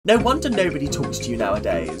No wonder nobody talks to you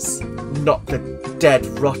nowadays. Not the dead,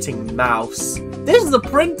 rotting mouse. This is a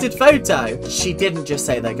printed photo. She didn't just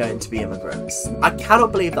say they're going to be immigrants. I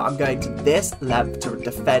cannot believe that I'm going to this length to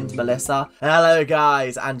defend Melissa. Hello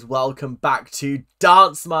guys, and welcome back to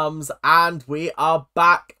Dance Mums. And we are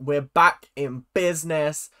back. We're back in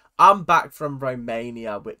business. I'm back from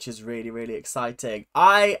Romania, which is really, really exciting.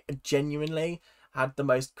 I genuinely had the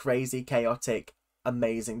most crazy, chaotic,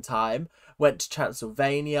 amazing time. Went to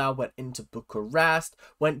Transylvania, went into Bucharest,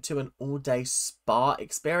 went to an all-day spa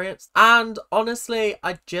experience, and honestly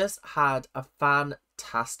I just had a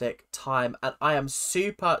fantastic time, and I am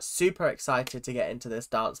super excited to get into this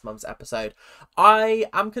Dance Mums episode. I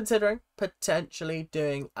am considering potentially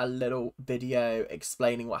doing a little video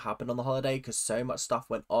explaining what happened on the holiday, because so much stuff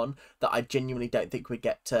went on that I genuinely don't think we'd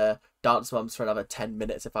get to Dance Mums for another 10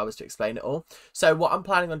 minutes if I was to explain it all. So what I'm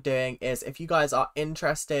planning on doing is, if you guys are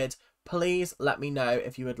interested, please let me know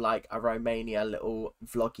if you would like a Romania little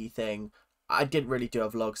vloggy thing. I didn't really do a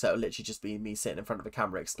vlog, so it'll literally just be me sitting in front of a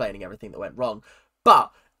camera explaining everything that went wrong.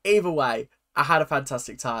 But either way, I had a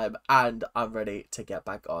fantastic time and I'm ready to get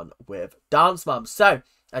back on with Dance Mums. So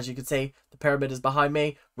as you can see, the pyramid is behind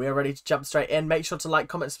me. We are ready to jump straight in. Make sure to like,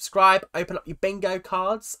 comment, subscribe, open up your bingo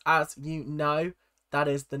cards. As you know, that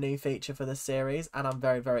is the new feature for this series, and I'm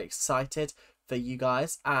very excited for you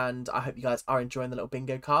guys, and I hope you guys are enjoying the little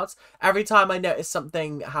bingo cards. Every time I notice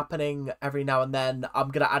something happening every now and then, I'm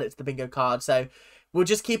gonna add it to the bingo card, so we'll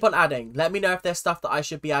just keep on adding. Let me know if there's stuff that I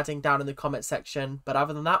should be adding down in the comment section, but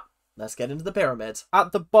other than that, let's get into the pyramid.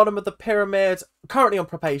 At the bottom of the pyramid, currently on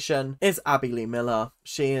probation, is Abby Lee Miller.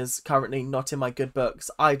 She is currently not in my good books.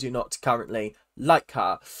 I do not currently like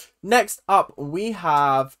her. Next up, we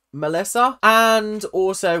have Melissa, and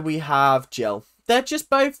also we have Jill. They're just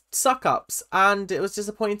both suck-ups, and it was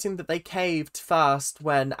disappointing that they caved first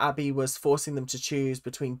when Abby was forcing them to choose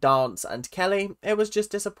between Dance and Kelly. It was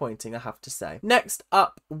just disappointing, I have to say. Next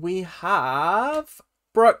up, we have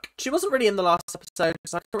Brooke. She wasn't really in the last episode,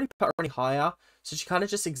 so I couldn't really put her any higher, so she's kind of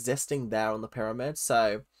just existing there on the pyramid,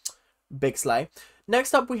 so big slay.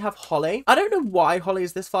 Next up, we have Holly. I don't know why Holly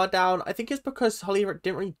is this far down. I think it's because Holly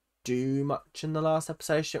didn't really do much in the last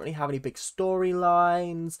episode. She didn't really have any big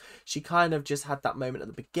storylines. She kind of just had that moment at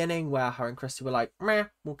the beginning where her and Christy were like, meh,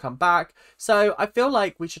 we'll come back. So I feel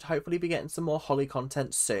like we should hopefully be getting some more Holly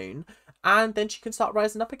content soon, and then she can start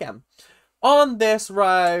rising up again. On this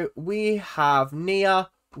row, we have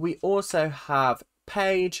Nia. We also have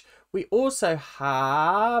Paige. We also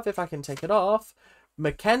have, if I can take it off,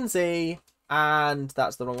 Mackenzie, and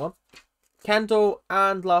that's the wrong one, Kendall,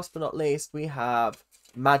 and last but not least, we have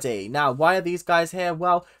Maddie. Now, why are these guys here?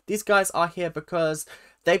 Well, these guys are here because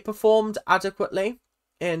they performed adequately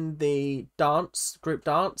in the group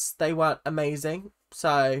dance. They weren't amazing,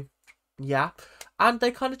 so yeah, and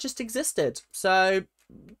they kind of just existed. So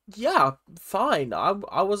yeah, fine.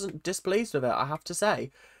 I wasn't displeased with it, I have to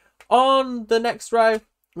say. On the next row,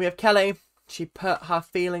 we have Kelly. She put her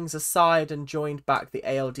feelings aside and joined back the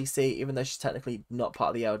ALDC, even though she's technically not part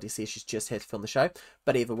of the ALDC. She's just here to film the show.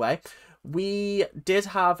 But either way, we did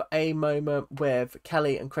have a moment with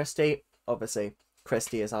Kelly and Christy. Obviously,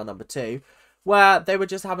 Christy is our number 2, where they were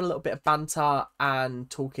just having a little bit of banter and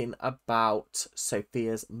talking about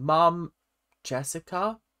Sophia's mum,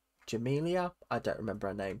 Jessica, Jamelia. I don't remember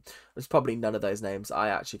her name. It's probably none of those names. I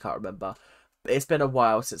actually can't remember. It's been a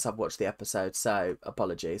while since I've watched the episode, so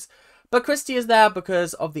apologies. But Christy is there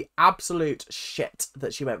because of the absolute shit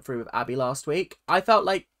that she went through with Abby last week. I felt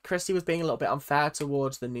like Christy was being a little bit unfair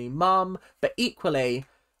towards the new mum, but equally,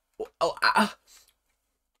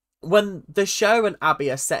 when the show and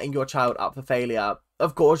Abby are setting your child up for failure,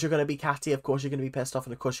 of course you're going to be catty, of course you're going to be pissed off,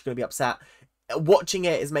 and of course you're going to be upset. Watching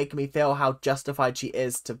it is making me feel how justified she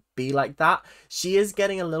is to be like that. She is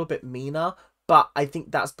getting a little bit meaner, but I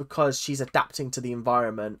think that's because she's adapting to the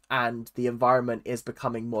environment, and the environment is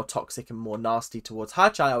becoming more toxic and more nasty towards her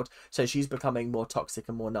child. So she's becoming more toxic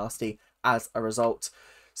and more nasty as a result.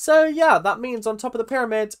 So yeah, that means on top of the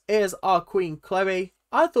pyramid is our queen, Chloe.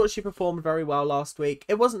 I thought she performed very well last week.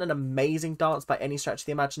 It wasn't an amazing dance by any stretch of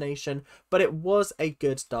the imagination, but it was a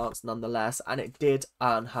good dance nonetheless, and it did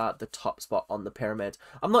earn her the top spot on the pyramid.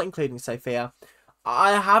 I'm not including Sophia.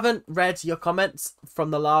 I haven't read your comments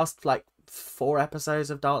from the last, like, 4 episodes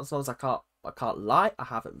of Dance Moms. I can't lie, I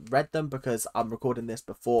haven't read them because I'm recording this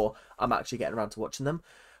before I'm actually getting around to watching them.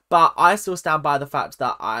 But I still stand by the fact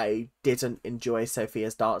that I didn't enjoy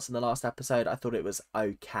Sophia's dance in the last episode. I thought it was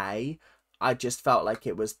okay. I just felt like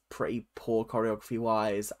it was pretty poor choreography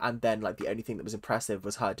wise, and then like the only thing that was impressive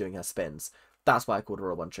was her doing her spins. That's why I called her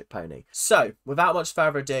a one-trick pony. So, without much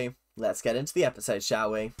further ado, let's get into the episode,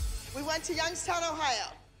 shall we? We went to Youngstown,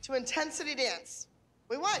 Ohio. to intensity dance.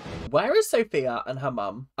 We won. Where is Sophia and her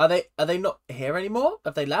mum? Are they not here anymore?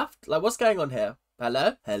 Have they left? Like, what's going on here?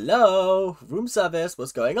 Hello? Hello? Room service,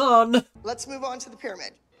 what's going on? Let's move on to the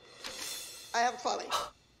pyramid. I have Chloe.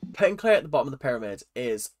 Putting Chloe at the bottom of the pyramid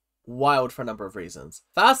is wild for a number of reasons.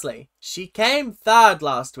 Firstly, she came third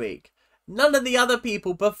last week. None of the other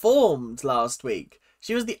people performed last week.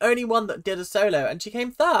 She was the only one that did a solo and she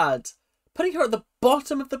came third. Putting her at the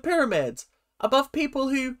bottom of the pyramid, above people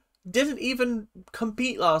who didn't even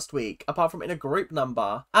compete last week, apart from in a group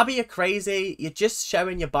number. Abby, you're crazy. You're just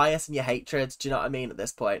showing your bias and your hatred. Do you know what I mean at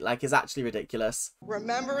this point? Like, it's actually ridiculous.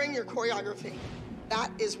 Remembering your choreography.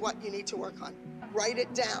 That is what you need to work on. Write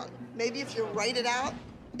it down. Maybe if you write it out,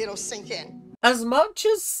 it'll sink in. As much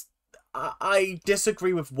as I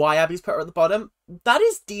disagree with why Abby's put her at the bottom, that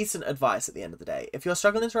is decent advice at the end of the day. If you're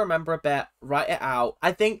struggling to remember a bit, write it out.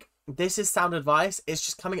 I think this is sound advice. It's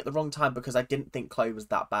just coming at the wrong time because I didn't think Chloe was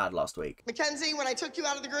that bad last week. Mackenzie, when I took you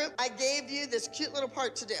out of the group, I gave you this cute little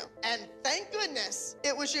part to do. And thank goodness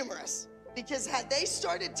it was humorous. Because had they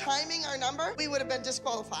started timing our number, we would have been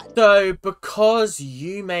disqualified. So, because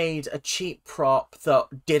you made a cheap prop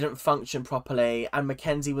that didn't function properly and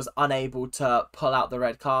Mackenzie was unable to pull out the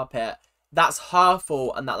red carpet, that's her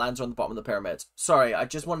fault and that lands her on the bottom of the pyramid. Sorry, I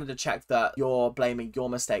just wanted to check that you're blaming your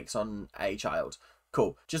mistakes on a child.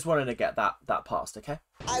 Cool. Just wanted to get that passed, okay?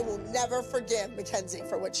 I will never forgive Mackenzie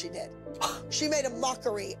for what she did. She made a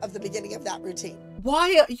mockery of the beginning of that routine.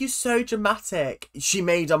 Why are you so dramatic? She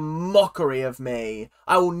made a mockery of me.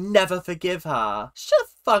 I will never forgive her. Shut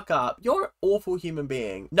the fuck up. You're an awful human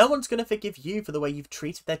being. No one's going to forgive you for the way you've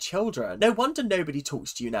treated their children. No wonder nobody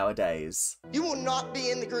talks to you nowadays. You will not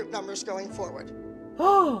be in the group numbers going forward.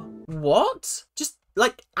 Oh, what? Just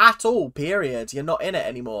like at all, period. You're not in it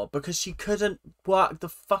anymore because she couldn't work the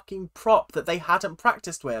fucking prop that they hadn't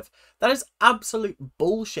practiced with. That is absolute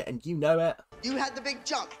bullshit and you know it. You had the big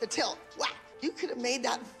jump, the tilt. Wow, you could have made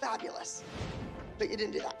that fabulous. But you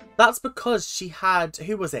didn't do that. That's because she had,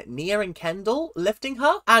 who was it, Nia and Kendall lifting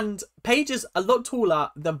her? And Paige is a lot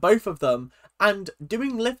taller than both of them. And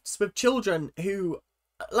doing lifts with children who,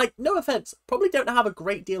 like, no offense, probably don't have a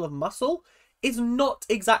great deal of muscle is not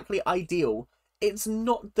exactly ideal. It's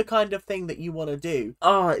not the kind of thing that you want to do.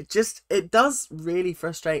 Oh, it does really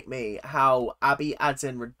frustrate me how Abby adds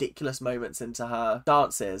in ridiculous moments into her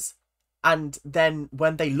dances. And then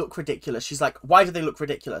when they look ridiculous, she's like, why do they look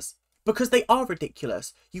ridiculous? Because they are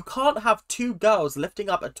ridiculous. You can't have two girls lifting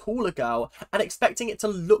up a taller girl and expecting it to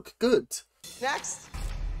look good. Next,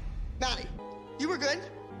 Maddie, you were good.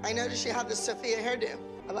 I noticed you have the Sophia hairdo.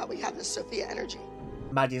 How about we have the Sophia energy?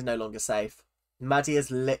 Maddie is no longer safe. Maddie has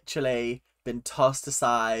literally been tossed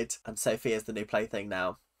aside and Sophia's the new plaything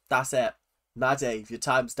now. That's it. Maddie, your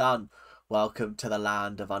time's done. Welcome to the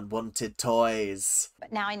land of unwanted toys.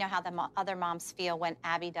 But now I know how the other moms feel when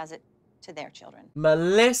Abby does it to their children.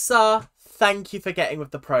 Melissa, thank you for getting with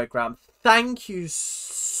the program. Thank you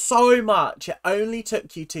so much. It only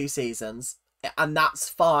took you 2 seasons and that's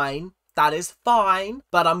fine. That is fine.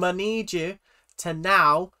 But I'm gonna need you to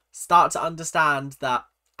now start to understand that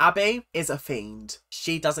Abby is a fiend.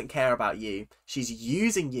 She doesn't care about you. She's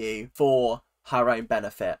using you for her own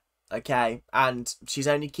benefit, okay? And she's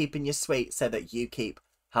only keeping you sweet so that you keep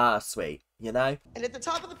her sweet, you know? And at the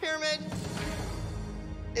top of the pyramid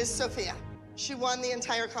is Sophia. She won the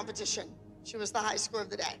entire competition. She was the high score of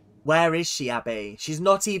the day. Where is she, Abby? She's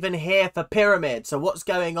not even here for pyramid, so what's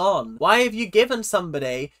going on? Why have you given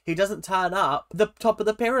somebody who doesn't turn up the top of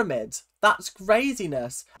the pyramid? That's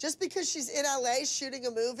craziness. Just because she's in LA shooting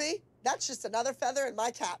a movie, that's just another feather in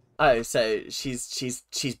my cap. Oh, so she's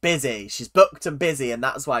busy. She's booked and busy, and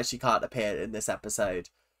that's why she can't appear in this episode.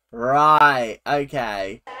 Right,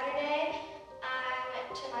 okay. Saturday, I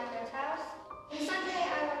went to my friend's house. And Sunday,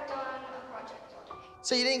 I worked on a project all day.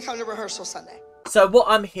 So you didn't come to rehearsal Sunday? So what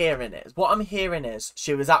I'm hearing is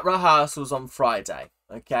she was at rehearsals on Friday.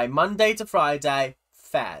 Okay, Monday to Friday,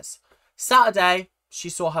 fairs. Saturday, she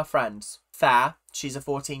saw her friends. Fair. She's a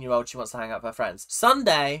 14-year-old. She wants to hang out with her friends.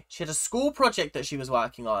 Sunday, she had a school project that she was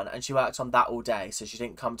working on and she worked on that all day. So she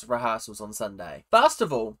didn't come to rehearsals on Sunday. First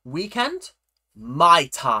of all, weekend, my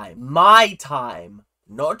time. My time.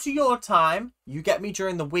 Not your time. You get me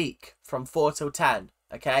during the week from 4 till 10.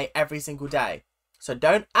 Okay? Every single day. So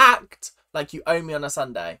don't act like you owe me on a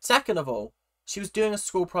Sunday. Second of all, she was doing a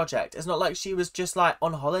school project. It's not like she was just like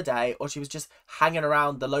on holiday or she was just hanging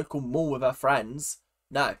around the local mall with her friends.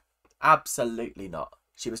 No, absolutely not.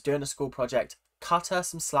 She was doing a school project. Cut her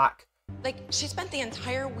some slack. Like, she spent the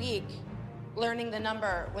entire week learning the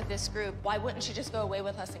number with this group. Why wouldn't she just go away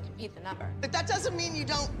with us and compete the number? But that doesn't mean you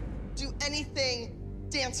don't do anything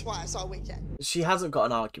dance-wise all weekend. She hasn't got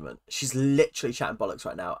an argument. She's literally chatting bollocks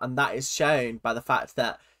right now, and that is shown by the fact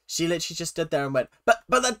that she literally just stood there and went, but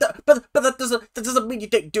that doesn't mean you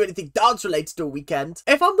don't do anything dance related all weekend.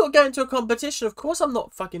 If I'm not going to a competition, of course I'm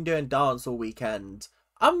not fucking doing dance all weekend.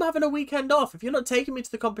 I'm having a weekend off. If you're not taking me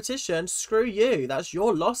to the competition, screw you. That's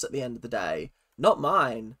your loss at the end of the day, not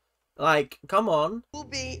mine. Like, come on. We'll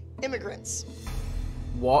be immigrants.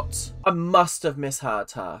 What? I must have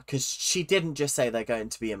misheard her, because she didn't just say they're going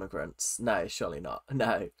to be immigrants. No, surely not.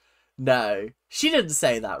 No. She didn't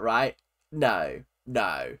say that, right? No.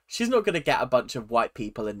 She's not going to get a bunch of white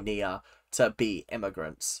people in Nia to be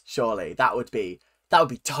immigrants. Surely. That would be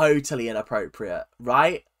totally inappropriate,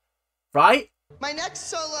 right? Right? My next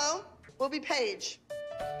solo will be Paige.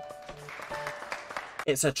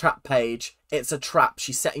 It's a trap, Paige. It's a trap.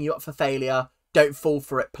 She's setting you up for failure. Don't fall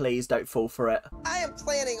for it, please. Don't fall for it. I am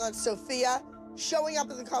planning on Sophia showing up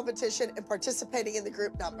at the competition and participating in the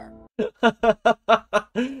group number.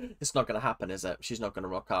 It's not going to happen, is it? She's not going to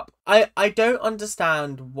rock up. I don't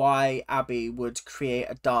understand why Abby would create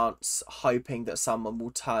a dance hoping that someone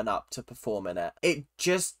will turn up to perform in it. It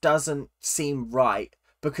just doesn't seem right,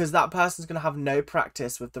 because that person's going to have no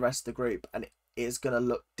practice with the rest of the group, and it is going to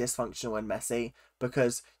look dysfunctional and messy,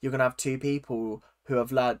 because you're going to have two people who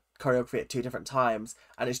have learned choreography at two different times,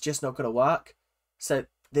 and it's just not going to work. So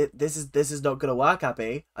this is not going to work,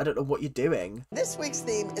 Abby. I don't know what you're doing. This week's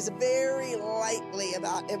theme is very lightly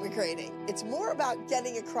about immigrating. It's more about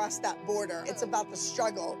getting across that border. It's about the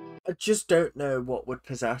struggle. I just don't know what would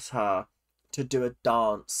possess her to do a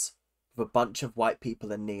dance with a bunch of white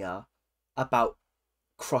people in Nia about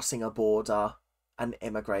crossing a border and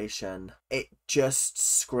immigration. It just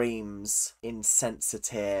screams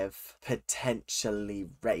insensitive, potentially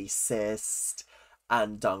racist,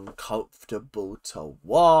 and uncomfortable to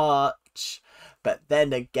watch. But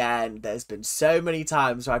then again, there's been so many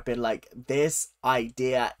times where I've been like, this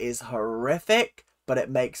idea is horrific, but it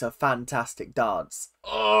makes a fantastic dance.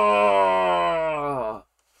 Oh,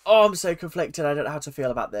 I'm so conflicted. I don't know how to feel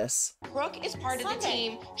about this. Brooke is part of the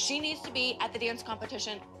team. She needs to be at the dance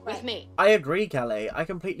competition with me. I agree, Kelly. I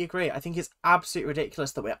completely agree. I think it's absolutely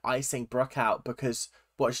ridiculous that we're icing Brooke out because,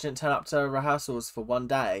 what, she didn't turn up to rehearsals for one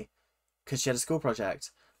day because she had a school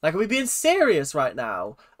project. Like, are we being serious right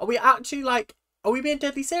now? Are we actually, like, are we being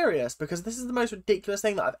deadly serious? Because this is the most ridiculous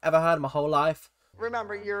thing that I've ever heard in my whole life.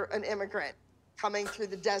 Remember, you're an immigrant coming through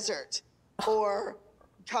the desert, or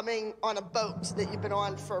coming on a boat that you've been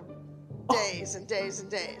on for days and days and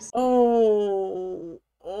days. Oh,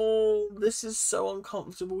 this is so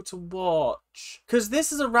uncomfortable to watch. Because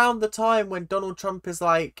this is around the time when Donald Trump is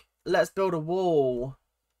like, let's build a wall.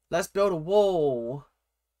 Let's build a wall.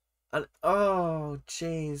 And, oh,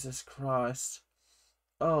 Jesus Christ.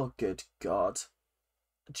 Oh, good God.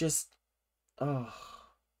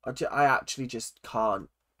 I actually just can't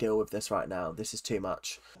deal with this right now. This is too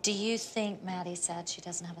much. Do you think Maddie said she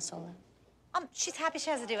doesn't have a solo? She's happy she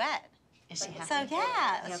has a duet. Is she happy? So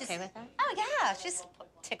yeah. You okay with that? Oh yeah, she's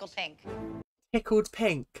tickled pink. Tickled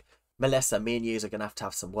pink. Melissa, me and you are going to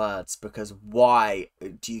have some words, because why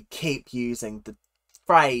do you keep using the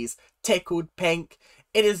phrase tickled pink?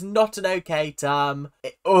 It is not an okay term.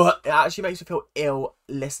 It actually makes me feel ill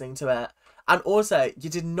listening to it. And also, you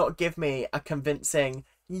did not give me a convincing,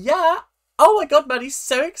 yeah, oh my God, Maddie's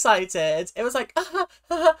so excited. It was like,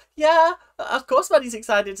 yeah, of course Maddie's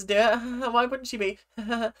excited to do it. Why wouldn't she be?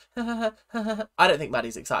 I don't think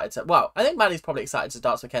Maddie's excited to... Well, I think Maddie's probably excited to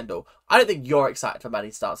dance with Kendall. I don't think you're excited for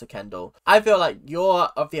Maddie to dance with Kendall. I feel like you're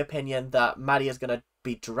of the opinion that Maddie is going to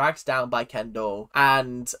be dragged down by Kendall.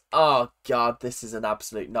 And, oh God, this is an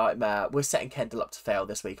absolute nightmare. We're setting Kendall up to fail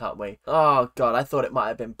this week, aren't we? Oh God, I thought it might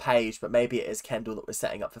have been Paige, but maybe it is Kendall that we're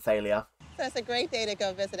setting up for failure. So it's a great day to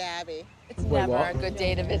go visit Abby. It's never a good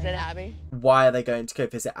day to visit Abby. Why are they going to go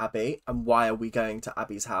visit Abby? And why are we going to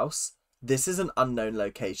Abby's house? This is an unknown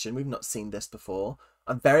location. We've not seen this before.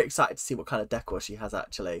 I'm very excited to see what kind of decor she has,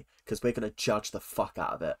 actually, because we're going to judge the fuck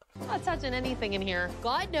out of it. I'm not touching anything in here.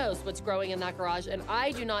 God knows what's growing in that garage, and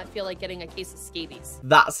I do not feel like getting a case of scabies.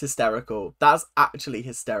 That's hysterical. That's actually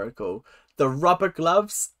hysterical. The rubber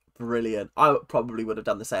gloves, brilliant. I probably would have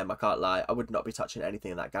done the same, I can't lie. I would not be touching anything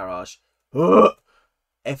in that garage. Ugh.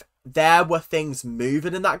 If there were things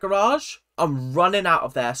moving in that garage, I'm running out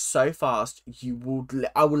of there so fast.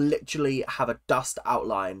 I will literally have a dust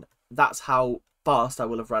outline. That's how fast I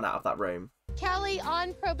will have run out of that room. Kelly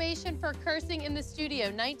on probation for cursing in the studio,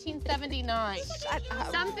 1979.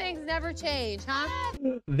 Some things never change, huh?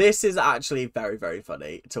 This is actually very, very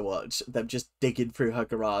funny to watch. Them just digging through her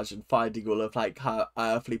garage and finding all of like her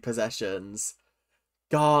earthly possessions.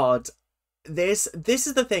 God, This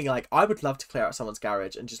is the thing, like, I would love to clear out someone's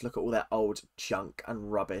garage and just look at all their old junk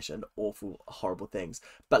and rubbish and awful, horrible things.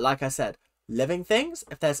 But like I said, living things,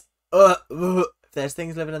 if there's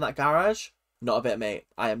things living in that garage, not a bit, mate.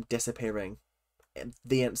 I am disappearing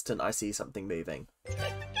the instant I see something moving. Get out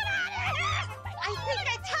of here! I think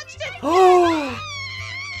I touched it! Oh!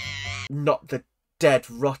 Not the dead,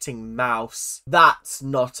 rotting mouse. That's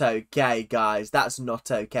not okay, guys. That's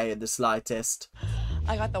not okay in the slightest.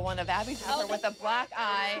 I got the one of Abby Pepper with a black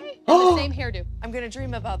eye. And the same hairdo. I'm gonna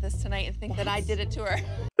dream about this tonight and think that I did it to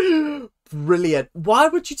her. Brilliant. Why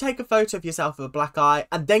would you take a photo of yourself with a black eye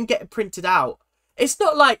and then get it printed out? It's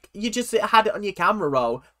not like you just had it on your camera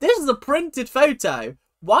roll. This is a printed photo.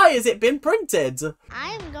 Why has it been printed?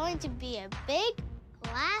 I'm going to be a big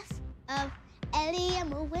glass of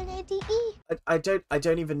L-E-M-O-N-A-D-E. I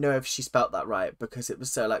don't even know if she spelt that right because it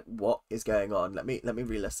was so like, what is going on? Let me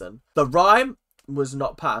re-listen. The rhyme was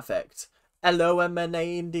not perfect.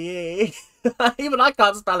 L-O-M-N-A-D-E. Even I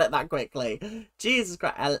can't spell it that quickly. Jesus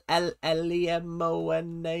Christ. L-E-M-O-N-A-D-E.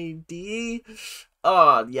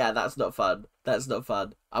 Oh, yeah, that's not fun. That's not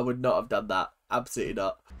fun. I would not have done that. Absolutely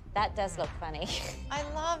not. That does look funny. I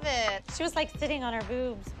love it. She was like sitting on her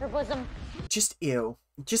boobs, her bosom. Just ew.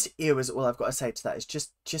 Just ew is all I've got to say to that. It's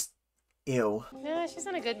just ew. No, she's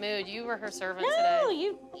in a good mood. You were her servant No, today.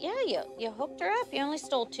 you hooked her up. You only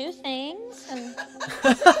stole 2 things. And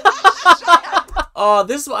Oh,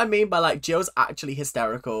 this is what I mean by like Jill's actually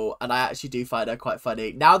hysterical and I actually do find her quite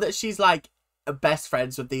funny. Now that she's like best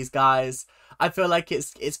friends with these guys, I feel like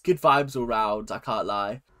it's good vibes all round, I can't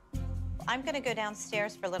lie. I'm gonna go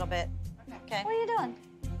downstairs for a little bit. Okay. what are you doing?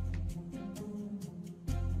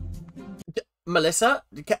 Melissa,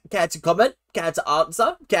 care to comment? Care to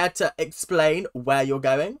answer? Care to explain where you're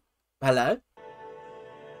going? Hello?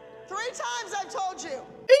 3 times I've told you.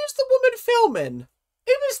 Who's the woman filming?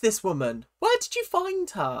 Who is this woman? Where did you find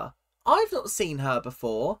her? I've not seen her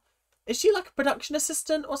before. Is she like a production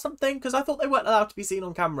assistant or something? Because I thought they weren't allowed to be seen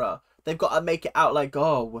on camera. They've got to make it out like,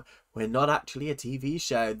 oh, we're not actually a TV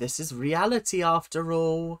show. This is reality after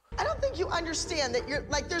all. I don't think you understand that you're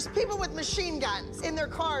like, there's people with machine guns in their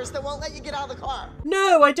cars that won't let you get out of the car.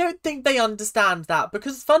 No, I don't think they understand that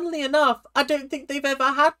because funnily enough, I don't think they've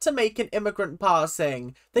ever had to make an immigrant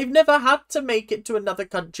passing. They've never had to make it to another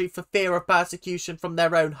country for fear of persecution from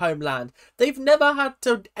their own homeland. They've never had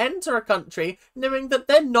to enter a country knowing that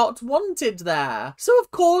they're not wanted there. So of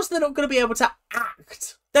course they're not going to be able to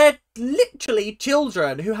act. They're literally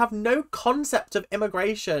children who have no concept of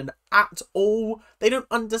immigration at all. They don't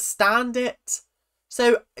understand it.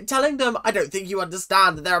 So telling them, I don't think you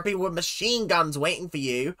understand that there are people with machine guns waiting for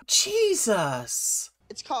you. Jesus.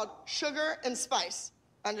 It's called sugar and spice.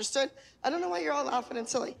 Understood? I don't know why you're all laughing and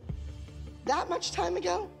silly. That much time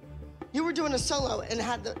ago, you were doing a solo and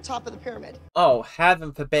had the top of the pyramid. Oh,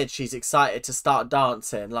 heaven forbid she's excited to start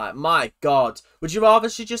dancing. Like, my God. Would you rather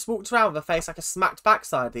she just walked around with a face like a smacked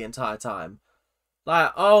backside the entire time?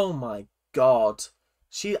 Like, oh my God.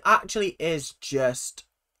 She actually is just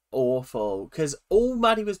awful. Because all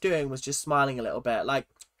Maddie was doing was just smiling a little bit. Like,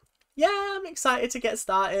 yeah, I'm excited to get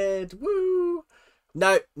started. Woo!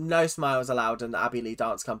 No, no smiles allowed in the Abby Lee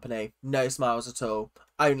Dance Company. No smiles at all.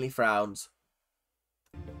 Only frowns.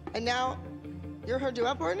 And now, you're her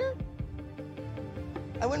duet partner?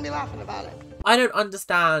 I wouldn't be laughing about it. I don't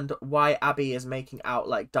understand why Abby is making out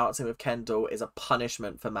like Dancing with Kendall is a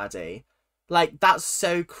punishment for Maddie. Like, that's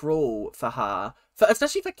so cruel for her.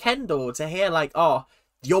 Especially for Kendall to hear like, oh,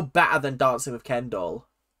 you're better than Dancing with Kendall.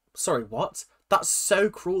 Sorry, what? That's so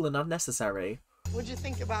cruel and unnecessary. What'd you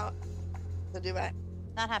think about the duet?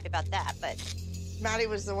 Not happy about that, but Maddie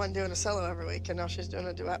was the one doing a solo every week, and now she's doing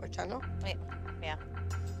a duet with Kendall. wait, yeah.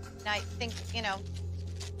 Now I think, you know,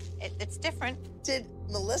 it's different. Did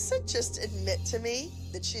Melissa just admit to me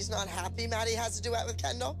that she's not happy Maddie has a duet with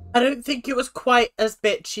Kendall? I don't think it was quite as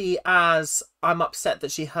bitchy as I'm upset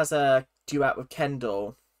that she has a duet with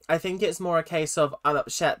Kendall. I think it's more a case of I'm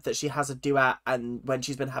upset that she has a duet and when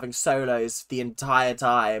she's been having solos the entire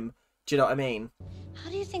time. Do you know what I mean?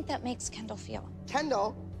 How do you think that makes Kendall feel?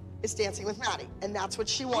 Kendall is dancing with Maddie, and that's what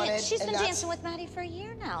she wanted. She's and been that's dancing with Maddie for a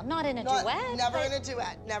year now. Not in a not- duet. Never but... in a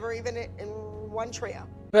duet. Never even in one trio.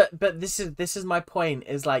 But this is my point,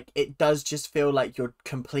 is like it does just feel like you're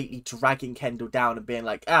completely dragging Kendall down and being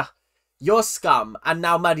like, ah, you're scum, and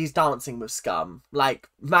now Maddie's dancing with scum. Like,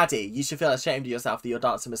 Maddie, you should feel ashamed of yourself that you're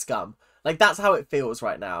dancing with scum. Like, that's how it feels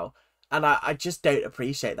right now. And I just don't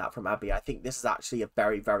appreciate that from Abby. I think this is actually a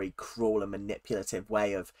very, very cruel and manipulative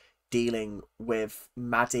way of dealing with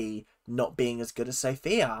Maddie not being as good as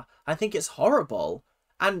Sophia. I think it's horrible.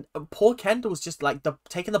 And poor Kendall's just like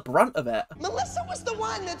taking the brunt of it. Melissa was the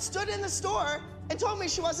one that stood in the store and told me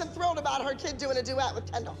she wasn't thrilled about her kid doing a duet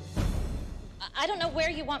with Kendall. I don't know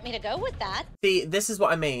where you want me to go with that. See, this is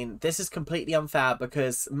what I mean. This is completely unfair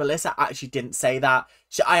because Melissa actually didn't say that.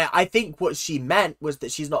 I think what she meant was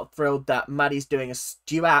that she's not thrilled that Maddie's doing a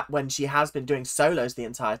duet when she has been doing solos the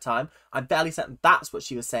entire time. I'm fairly certain that's what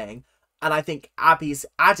she was saying. And I think Abby's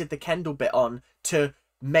added the Kendall bit on to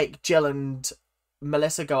make Jill and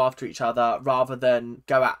Melissa go after each other rather than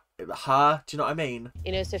go at her. Do you know what I mean?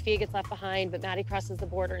 You know, Sophia gets left behind, but Maddie crosses the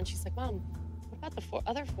border and she's like, Mom, what about the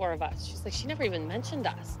other four of us? She's like, she never even mentioned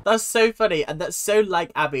us. That's so funny. And that's so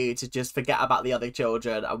like Abby to just forget about the other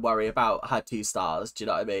children and worry about her 2 stars. Do you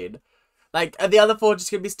know what I mean? Like, and the other 4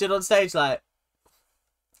 just gonna be stood on stage like,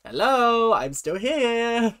 hello, I'm still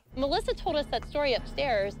here. Melissa told us that story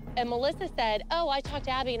upstairs, and Melissa said, oh, I talked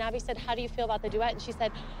to Abby, and Abby said, how do you feel about the duet? And she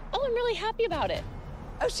said, oh, I'm really happy about it.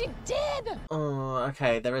 Oh, she did. Oh,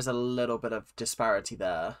 okay. There is a little bit of disparity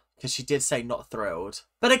there because she did say not thrilled.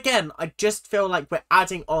 But again, I just feel like we're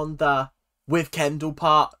adding on the with Kendall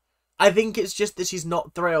part. I think it's just that she's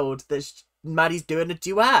not thrilled that Maddie's doing a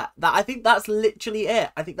duet. I think that's literally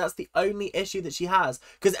it. I think that's the only issue that she has.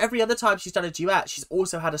 Because every other time she's done a duet, she's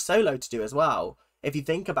also had a solo to do as well. If you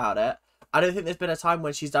think about it. I don't think there's been a time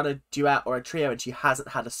when she's done a duet or a trio and she hasn't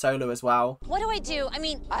had a solo as well. What do I do? I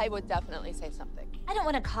mean, I would definitely say something. I don't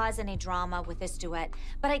want to cause any drama with this duet,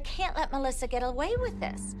 but I can't let Melissa get away with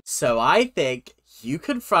this. So I think you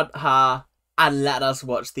confront her and let us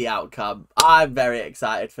watch the outcome. I'm very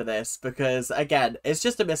excited for this because, again, it's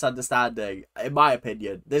just a misunderstanding, in my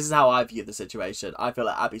opinion. This is how I view the situation. I feel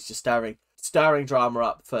like Abby's just stirring drama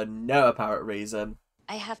up for no apparent reason.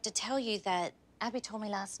 I have to tell you that Abby told me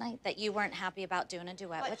last night that you weren't happy about doing a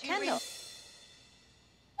duet with Kendall.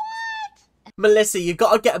 Melissa, you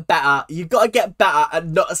gotta get better. You gotta get better at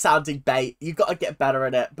not sounding bait. You gotta get better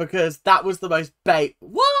at it because that was the most bait.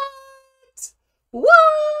 What?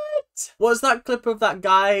 Was that clip of that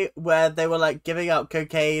guy where they were like giving out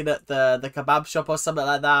cocaine at the kebab shop or something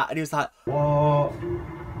like that? And he was like, What?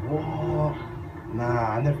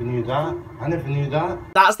 Nah, I never knew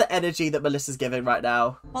that. That's the energy that Melissa's giving right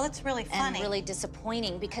now. Well, it's really funny. And really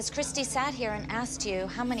disappointing because Christy sat here and asked you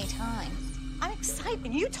how many times. I'm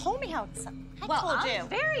excited. You told me how excited. I'm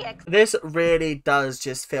very excited. This really does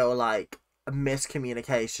just feel like a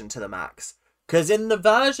miscommunication to the max. Because in the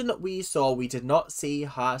version that we saw, we did not see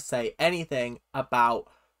her say anything about,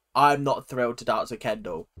 I'm not thrilled to dance with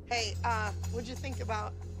Kendall. Hey, what'd you think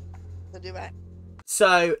about the duet?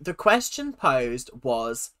 So the question posed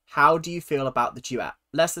was, how do you feel about the duet?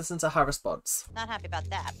 Let's listen to her response. Not happy about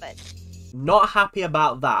that, but... Not happy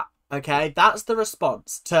about that, okay? That's the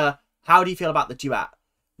response to how do you feel about the duet.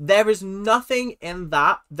 There is nothing in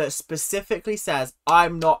that that specifically says,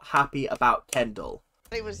 I'm not happy about Kendall.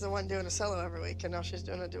 He was the one doing a solo every week, and now she's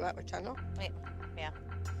doing a duet with Kendall. Wait, yeah.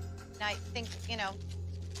 And I think, you know...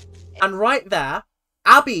 And right there,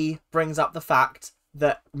 Abby brings up the fact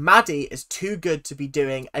that Maddie is too good to be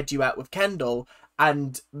doing a duet with Kendall,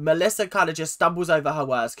 and Melissa kind of just stumbles over her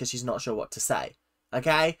words because she's not sure what to say.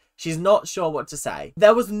 Okay? She's not sure what to say.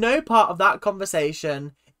 There was no part of that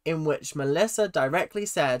conversation in which Melissa directly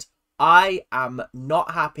said, I am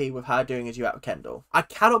not happy with her doing a duet with Kendall. I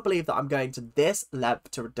cannot believe that I'm going to this length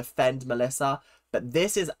to defend Melissa, but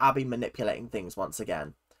this is Abby manipulating things once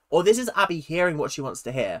again. Or this is Abby hearing what she wants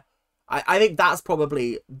to hear. I think that's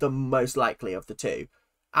probably the most likely of the two.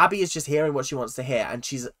 Abby is just hearing what she wants to hear, and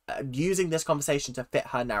she's using this conversation to fit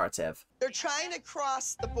her narrative. They're trying to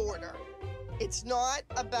cross the border. It's not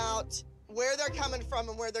about where they're coming from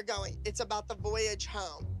and where they're going. It's about the voyage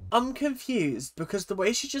home. I'm confused because the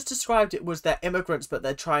way she just described it was they're immigrants, but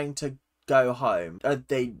they're trying to go home. Are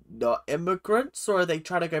they not immigrants, or are they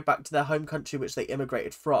trying to go back to their home country which they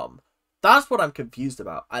immigrated from? That's what I'm confused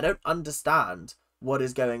about. I don't understand what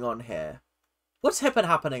is going on here. What's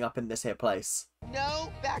happening up in this here place?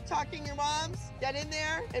 No back-talking your moms. Get in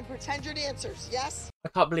there and pretend you're dancers, yes? I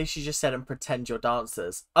can't believe she just said and pretend you're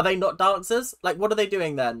dancers. Are they not dancers? Like, what are they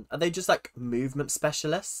doing then? Are they just like movement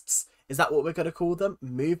specialists? Is that what we're going to call them?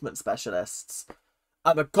 Movement specialists.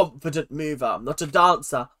 I'm a confident mover. I'm not a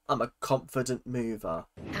dancer. I'm a confident mover.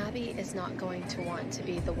 Abby is not going to want to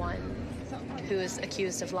be the one who is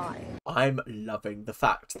accused of lying. I'm loving the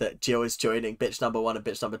fact that Jill is joining bitch number 1 and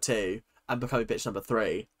bitch number 2 and becoming bitch number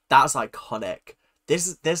 3. That's iconic.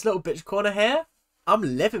 This little bitch corner here, I'm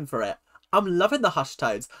living for it. I'm loving the hush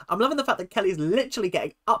tones. I'm loving the fact that Kelly's literally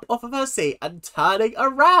getting up off of her seat and turning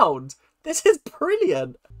around. This is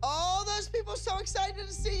brilliant. All those people so excited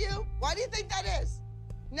to see you. Why do you think that is?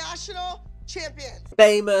 National champion.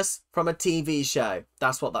 Famous from a TV show.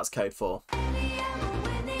 That's what that's code for.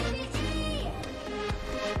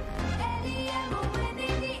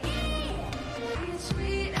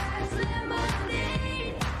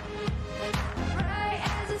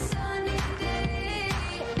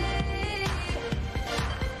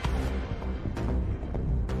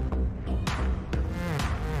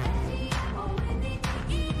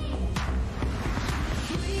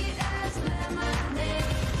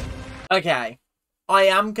 Okay, I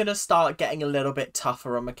am going to start getting a little bit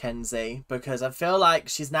tougher on Mackenzie because I feel like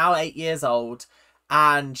she's now 8 years old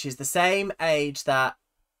and she's the same age that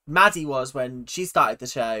Maddie was when she started the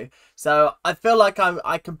show. So I feel like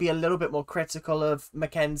I can be a little bit more critical of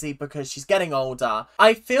Mackenzie because she's getting older.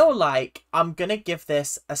 I feel like I'm going to give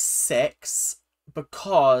this a 6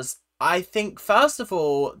 because I think, first of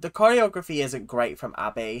all, the choreography isn't great from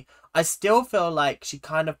Abby. I still feel like she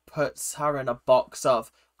kind of puts her in a box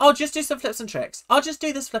of, I'll just do some flips and tricks. I'll just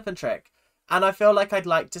do this flip and trick. And I feel like I'd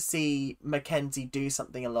like to see Mackenzie do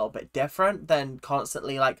something a little bit different than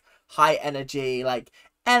constantly like high energy, like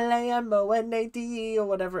LAMONADE or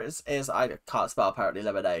whatever it is. I can't spell apparently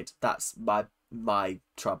lemonade. That's my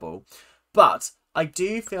trouble. But I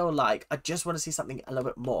do feel like I just want to see something a little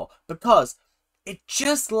bit more because it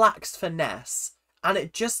just lacks finesse and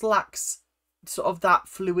it just lacks sort of that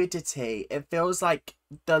fluidity. It feels like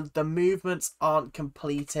the movements aren't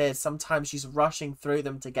completed. Sometimes she's rushing through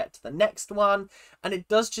them to get to the next one and it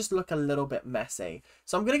does just look a little bit messy.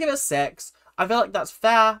 So I'm gonna give it a 6. I feel like that's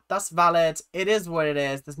fair, that's valid, it is what it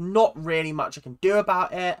is. There's not really much I can do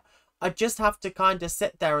about it. I just have to kind of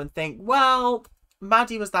sit there and think, well,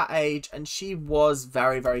 Maddie was that age and she was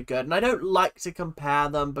very, very good. And I don't like to compare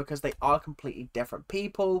them because they are completely different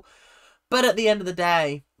people. But at the end of the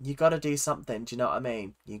day, you got to do something. Do you know what I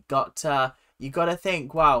mean? You got to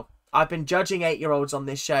think, wow, I've been judging 8-year-olds on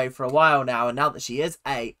this show for a while now. And now that she is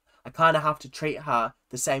 8, I kind of have to treat her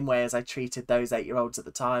the same way as I treated those 8-year-olds at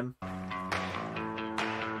the time.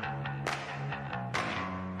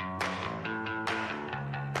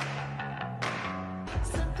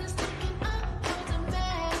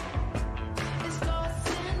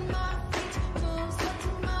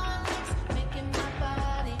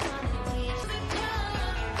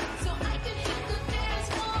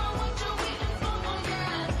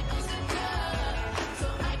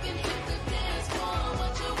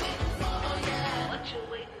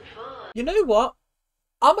 You know what?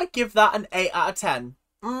 I'm going to give that an 8 out of 10.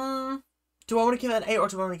 Do I want to give it an 8 or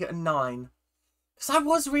do I want to give it a 9? Because I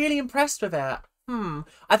was really impressed with it.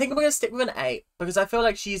 I think I'm going to stick with an 8 because I feel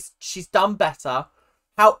like she's done better.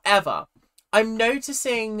 However, I'm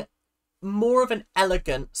noticing more of an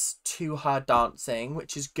elegance to her dancing,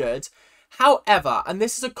 which is good. However, and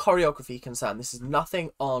this is a choreography concern. This is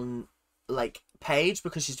nothing on, like, Paige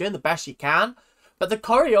because she's doing the best she can. But the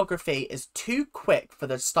choreography is too quick for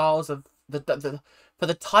the styles of for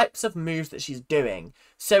the types of moves that she's doing.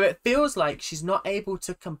 So it feels like she's not able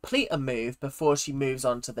to complete a move before she moves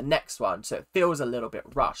on to the next one. So it feels a little bit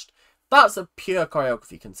rushed. That's a pure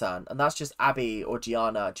choreography concern. And that's just Abby or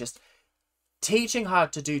Gianna just teaching her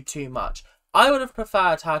to do too much. I would have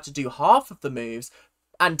preferred her to do half of the moves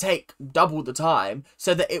and take double the time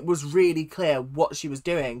so that it was really clear what she was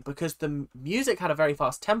doing because the music had a very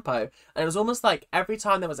fast tempo and it was almost like every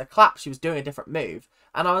time there was a clap she was doing a different move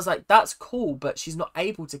and I was like, that's cool, but she's not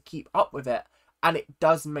able to keep up with it and it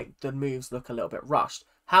does make the moves look a little bit rushed.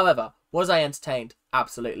 However, was I entertained?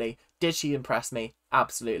 Absolutely. Did she impress me?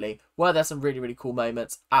 Absolutely. Were there some really, really cool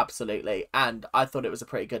moments? Absolutely. And I thought it was a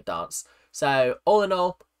pretty good dance. So all in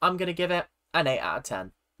all, I'm going to give it an 8 out of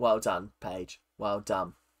 10. Well done, Paige. Well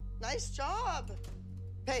done. Nice job.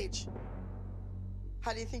 Paige,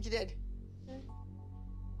 how do you think you did?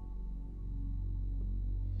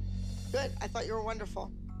 Good. I thought you were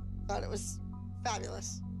wonderful. Thought it was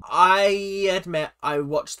fabulous. I admit I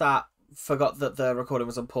watched that, forgot that the recording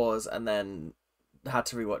was on pause, and then had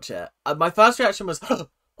to rewatch it. My first reaction was,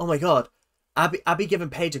 oh my god, Abby giving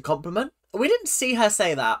Paige a compliment? We didn't see her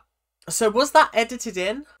say that. So was that edited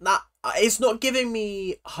in? That it's not giving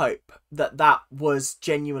me hope that that was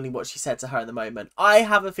genuinely what she said to her in the moment. I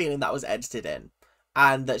have a feeling that was edited in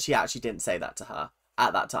and that she actually didn't say that to her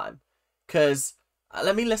at that time. Because,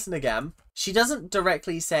 let me listen again. She doesn't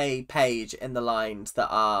directly say Paige in the lines that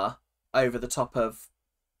are over the top of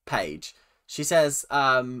Paige. She says,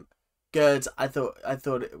 good, I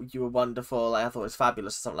thought you were wonderful, I thought it was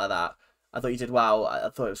fabulous, or something like that. I thought you did well, I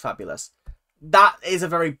thought it was fabulous. That is a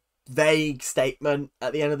very vague statement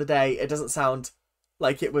at the end of the day. It doesn't sound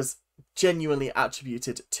like it was genuinely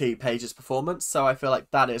attributed to Paige's performance, so I feel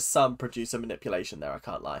like that is some producer manipulation there, I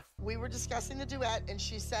can't lie. We were discussing the duet, and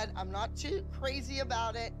she said, I'm not too crazy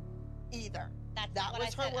about it either. That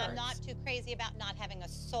was her words. I'm not too crazy about not having a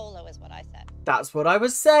solo, is what I said. That's what I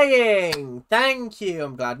was saying. Thank you.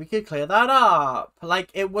 I'm glad we could clear that up. Like,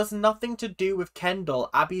 it was nothing to do with Kendall.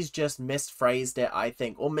 Abby's just misphrased it, I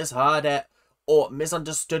think, or misheard it, or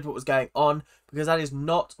misunderstood what was going on, because that is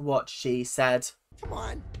not what she said. Come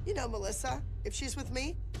on. You know Melissa. If she's with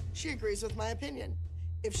me, she agrees with my opinion.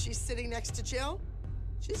 If she's sitting next to Jill,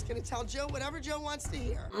 she's going to tell Jill whatever Jill wants to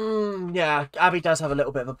hear. Yeah, Abby does have a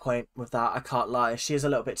little bit of a point with that. I can't lie. She is a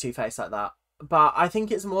little bit two-faced like that. But I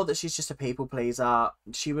think it's more that she's just a people pleaser.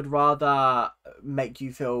 She would rather make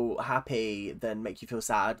you feel happy than make you feel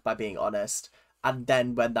sad, by being honest. And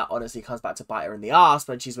then when that honesty comes back to bite her in the ass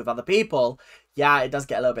when she's with other people, yeah, it does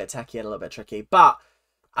get a little bit techie and a little bit tricky. But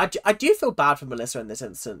I do feel bad for Melissa in this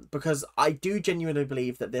instance, because I do genuinely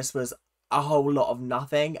believe that this was a whole lot of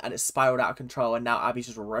nothing and it spiraled out of control, and now Abby's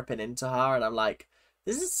just ripping into her, and I'm like,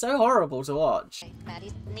 this is so horrible to watch.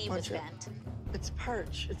 Maddie's knee was bent. It's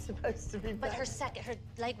perch. It's supposed to be But bent. her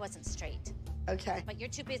leg wasn't straight. Okay. But you're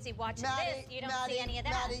too busy watching Maddie, this. You don't see any of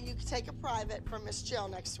that. Maddie, you can take a private from Miss Jill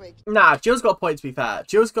next week. Nah, Jill's got a point, to be fair.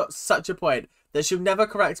 Jill's got such a point that she'll never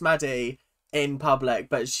correct Maddie in public,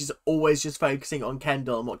 but she's always just focusing on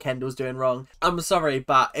Kendall and what Kendall's doing wrong. I'm sorry,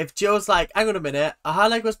 but if Jill's like, hang on a minute, her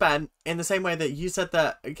leg was bent in the same way that you said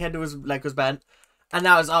that Kendall's leg was bent, and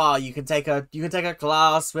now it's, oh, you can take a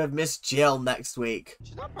class with Miss Jill next week.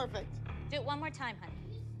 She's not perfect. Do it one more time, honey.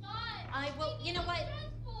 I will. You know what?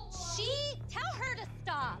 Tell her to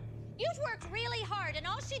stop. You've worked really hard, and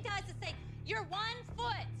all she does is say, "You're 1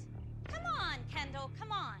 foot." Come on, Kendall.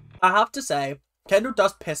 Come on. I have to say, Kendall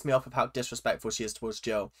does piss me off with how disrespectful she is towards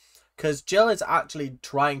Jill. Because Jill is actually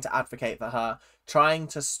trying to advocate for her, trying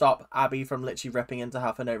to stop Abby from literally ripping into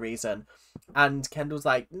her for no reason. And Kendall's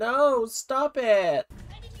like, no, stop it.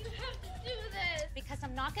 Why did you have to do this? Because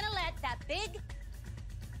I'm not going to let that big,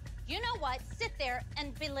 you know what, sit there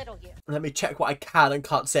and belittle you. Let me check what I can and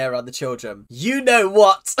can't say around the children. You know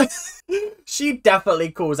what? She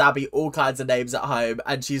definitely calls Abby all kinds of names at home,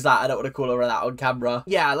 and she's like, I don't want to call her that on camera.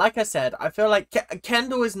 Yeah, like I said, I feel like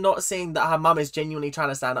Kendall is not seeing that her mum is genuinely trying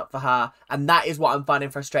to stand up for her, and that is what I'm finding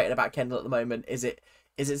frustrating about Kendall at the moment, is it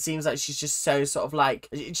seems like she's just so sort of like,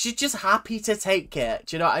 she's just happy to take it.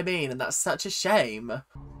 Do you know what I mean? And that's such a shame.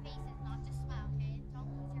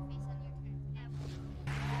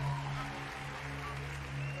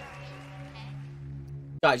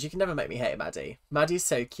 Guys, you can never make me hate Maddie. Maddie's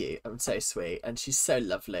so cute and so sweet, and she's so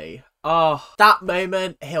lovely. Oh, that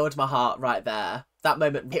moment healed my heart right there. That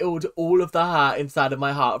moment healed all of the hurt inside of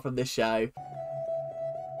my heart from this show.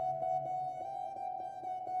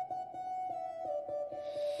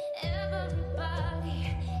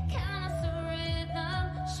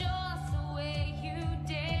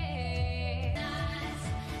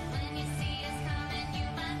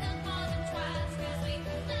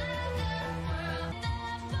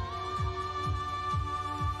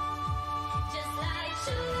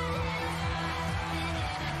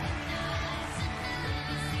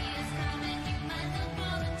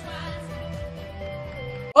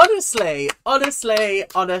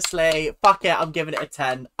 Honestly, fuck it, I'm giving it a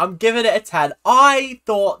 10. I'm giving it a 10. I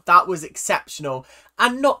thought that was exceptional.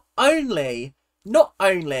 And not only,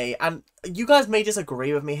 and you guys may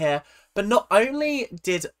disagree with me here, but not only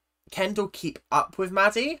did Kendall keep up with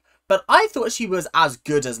Maddie, but I thought she was as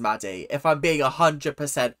good as Maddie, if I'm being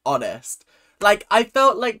 100% honest. Like, I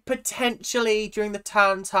felt like potentially during the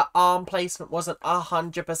turns her arm placement wasn't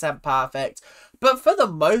 100% perfect, but for the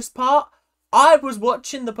most part, I was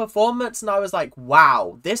watching the performance and I was like,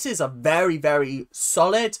 wow, this is a very, very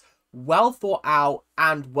solid, well thought out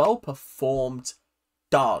and well performed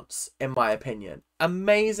dance, in my opinion.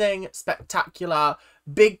 Amazing, spectacular,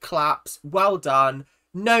 big claps, well done,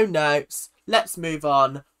 no notes, let's move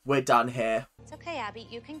on, we're done here. It's okay, Abby,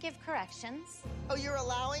 you can give corrections. Oh, you're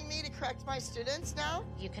allowing me to correct my students now?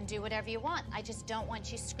 You can do whatever you want. I just don't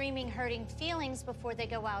want you screaming, hurting feelings before they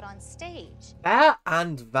go out on stage. Fair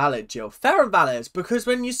and valid, Jill. Fair and valid, because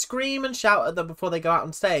when you scream and shout at them before they go out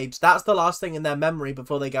on stage, that's the last thing in their memory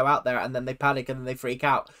before they go out there, and then they panic and then they freak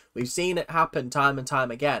out. We've seen it happen time and time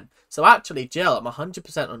again. So actually, Jill, I'm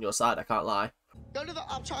 100% on your side, I can't lie. Go to the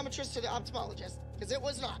optometrist or the ophthalmologist, because it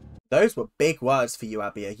was not. Those were big words for you,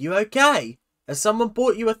 Abby. Are you okay? Has someone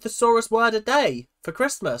bought you a thesaurus word a day for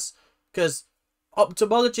Christmas? Because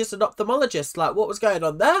ophthalmologist and ophthalmologist, like, what was going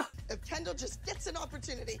on there? If Kendall just gets an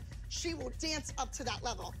opportunity, she will dance up to that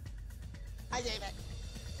level. I gave it.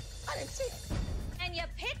 I didn't see it. and you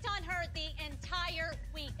picked on her the entire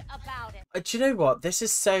week about it. Do you know what? This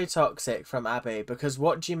is so toxic from Abby, because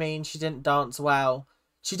what do you mean she didn't dance well?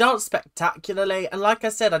 She danced spectacularly, and like I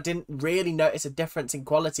said, I didn't really notice a difference in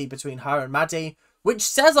quality between her and Maddie, which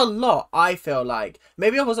says a lot, I feel like.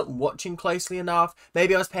 Maybe I wasn't watching closely enough.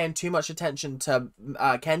 Maybe I was paying too much attention to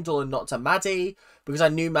Kendall and not to Maddie, because I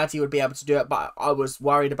knew Maddie would be able to do it, but I was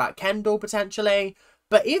worried about Kendall potentially.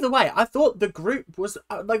 But either way, I thought the group was,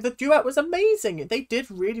 like, the duet was amazing. They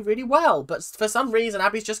did really, really well. But for some reason,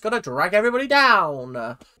 Abby's just got to drag everybody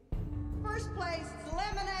down. First place,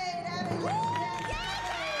 Lemonade, Abby.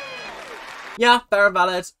 Yeah, fair and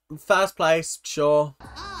valid. First place, sure.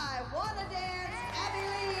 I wanna dance, Abby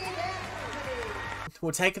Lee Dance Company.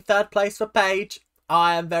 We'll take a third place for Paige.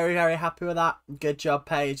 I am very, very happy with that. Good job,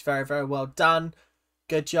 Paige. Very, very well done.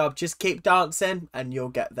 Good job. Just keep dancing and you'll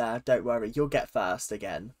get there. Don't worry. You'll get first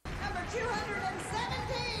again. Number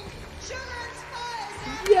 217, Sugar and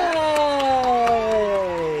Spice.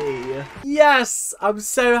 Yay! Yes! I'm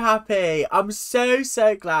so happy. I'm so,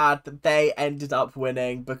 so glad that they ended up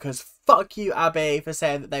winning, because fuck you, Abby, for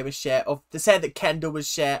saying that they were shit, or to say that Kendall was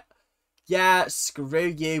shit. Yeah, screw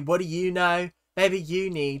you. What do you know? Maybe you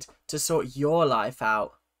need to sort your life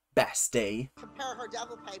out, bestie. Compare her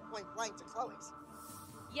devil pay point blank to Chloe's.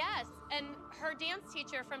 Yes, and her dance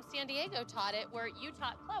teacher from San Diego taught it where you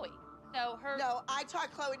taught Chloe. So her... No, I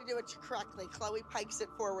taught Chloe to do it correctly. Chloe pikes it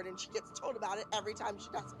forward and she gets told about it every time she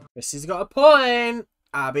does it. Chrissy's got a point.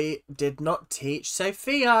 Abby did not teach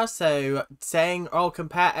Sophia, so saying, oh,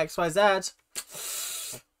 compare XYZ,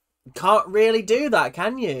 can't really do that,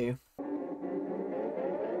 can you?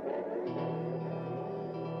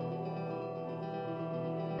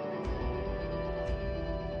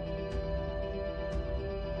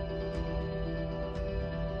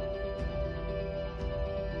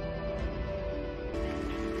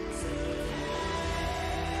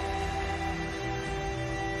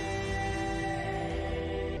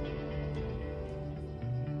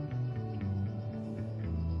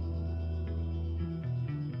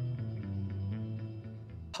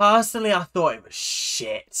 Personally, I thought it was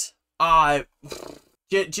shit. Do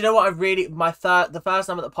you know what I really... the first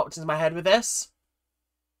number that popped into my head with this?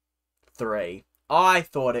 3. I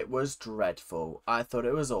thought it was dreadful. I thought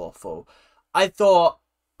it was awful. I thought,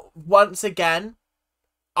 once again,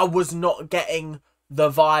 I was not getting the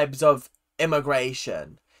vibes of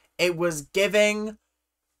immigration. It was giving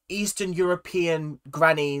Eastern European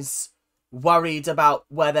grannies worried about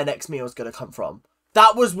where their next meal is going to come from.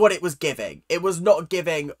 That was what it was giving. It was not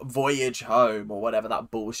giving Voyage Home or whatever that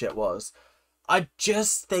bullshit was. I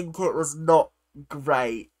just think it was not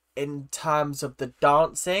great in terms of the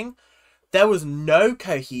dancing. There was no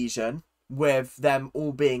cohesion with them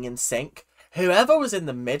all being in sync. Whoever was in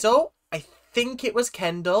the middle, I think it was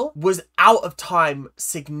Kendall, was out of time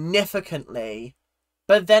significantly.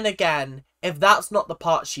 But then again, if that's not the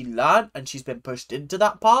part she learned and she's been pushed into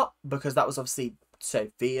that part, because that was obviously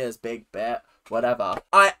Sophia's big bit, whatever,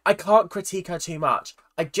 I can't critique her too much.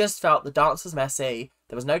 I just felt the dance was messy.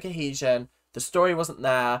 There was no cohesion. The story wasn't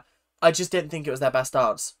there. I just didn't think it was their best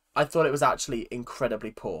dance. I thought it was actually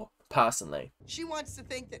incredibly poor, personally. She wants to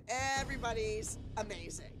think that everybody's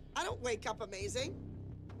amazing. I don't wake up amazing.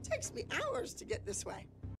 It takes me hours to get this way.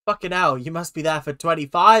 Fucking hell, you must be there for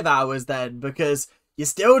 25 hours then, because you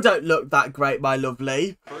still don't look that great, my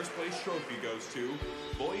lovely. First place trophy goes to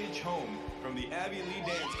Voyage Home from the Abby Lee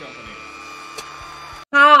Dance Company.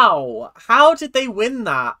 How? How did they win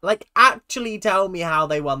that? Like, actually tell me how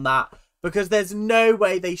they won that. Because there's no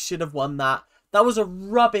way they should have won that. That was a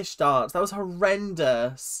rubbish dance. That was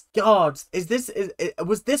horrendous. God,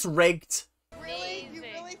 was this rigged? Really? You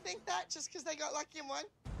really think that just because they got lucky and won?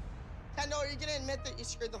 Kendall, are you going to admit that you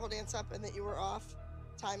screwed the whole dance up and that you were off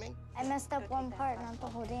timing? I messed up one part, not the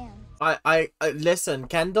whole dance. I listen,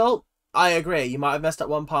 Kendall, I agree. You might have messed up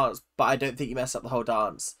one part, but I don't think you messed up the whole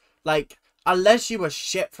dance. Like, unless you were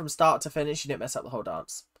shit from start to finish, you didn't mess up the whole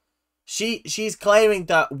dance. She's claiming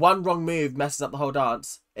that one wrong move messes up the whole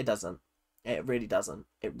dance. It doesn't. It really doesn't.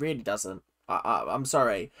 It really doesn't. I'm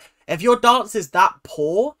sorry. If your dance is that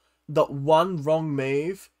poor that one wrong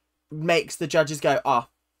move makes the judges go, oh,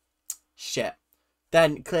 shit,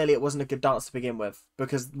 then clearly it wasn't a good dance to begin with.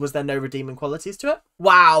 Because was there no redeeming qualities to it?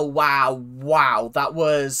 Wow, wow, wow. That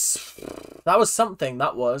was something,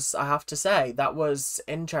 that was, I have to say. That was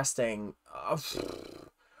interesting.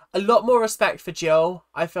 A lot more respect for Jill.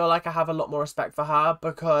 I feel like I have a lot more respect for her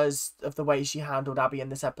because of the way she handled Abby in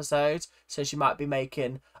this episode. So she might be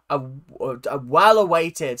making a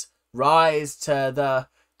well-awaited rise to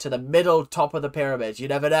the middle top of the pyramid. You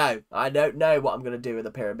never know. I don't know what I'm going to do with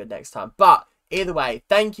the pyramid next time. But Either way,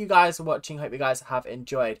 thank you guys for watching. Hope you guys have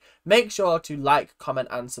enjoyed. Make sure to like, comment,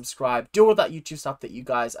 and subscribe. Do all that YouTube stuff that you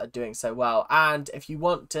guys are doing so well. And if you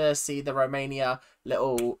want to see the Romania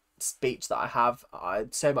little speech that I have,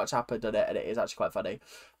 so much happened on it, and it is actually quite funny,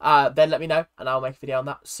 then let me know, and I'll make a video on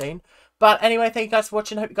that soon. But anyway, thank you guys for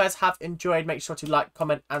watching. Hope you guys have enjoyed. Make sure to like,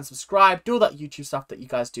 comment, and subscribe. Do all that YouTube stuff that you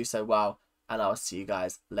guys do so well. And I'll see you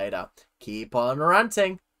guys later. Keep on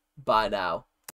ranting. Bye now.